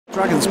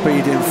Dragon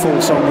speed in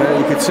full song there,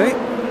 you could see.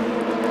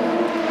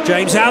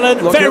 James Allen,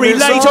 very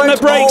late on the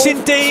brakes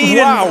indeed.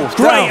 Wow,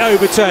 great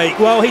overtake.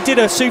 Well, he did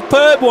a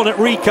superb one at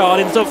Ricard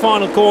into the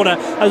final corner.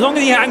 As long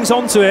as he hangs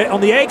on to it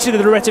on the exit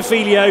of the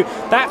Rettifilo,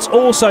 that's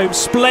also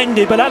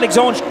splendid. But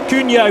Alexandre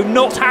Cougnaud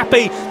not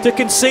happy to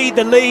concede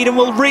the lead and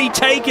will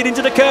retake it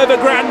into the Curva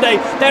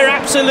Grande. They're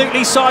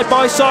absolutely side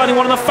by side in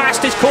one of the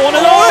fastest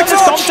corners. Oh,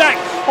 there's contact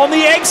on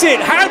the exit.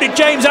 How did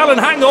James Allen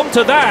hang on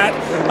to that?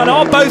 And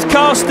are both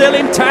cars still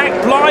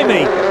intact?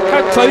 Blimey.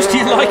 How close do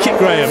you like it,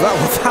 Graham?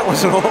 That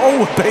was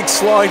a big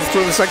slide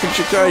through the second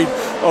chicane.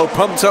 Oh,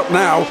 pumped up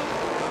now.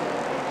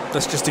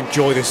 Let's just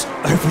enjoy this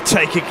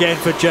overtake again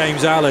for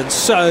James Allen.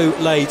 So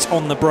late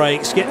on the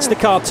brakes, gets the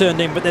car turned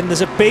in, but then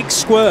there's a big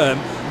squirm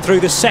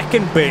through the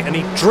second bit and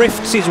he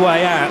drifts his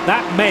way out.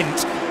 That meant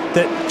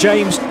that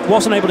James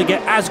wasn't able to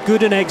get as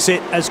good an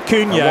exit as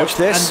Cougnaud. Watch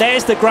this. And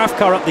there's the Graf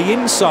car up the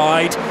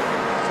inside.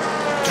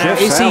 Now,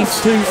 is he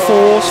too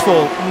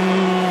forceful?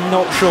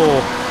 Not sure.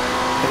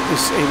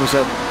 It was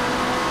a...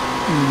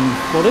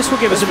 Well, this will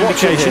give us an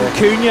indication.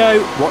 Cougnaud,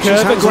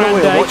 Curva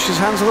Grande. Watch his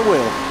hands on the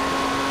wheel.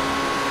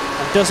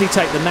 And does he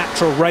take the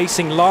natural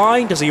racing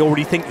line? Does he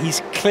already think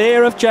he's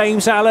clear of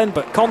James Allen?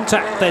 But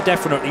contact there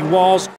definitely was.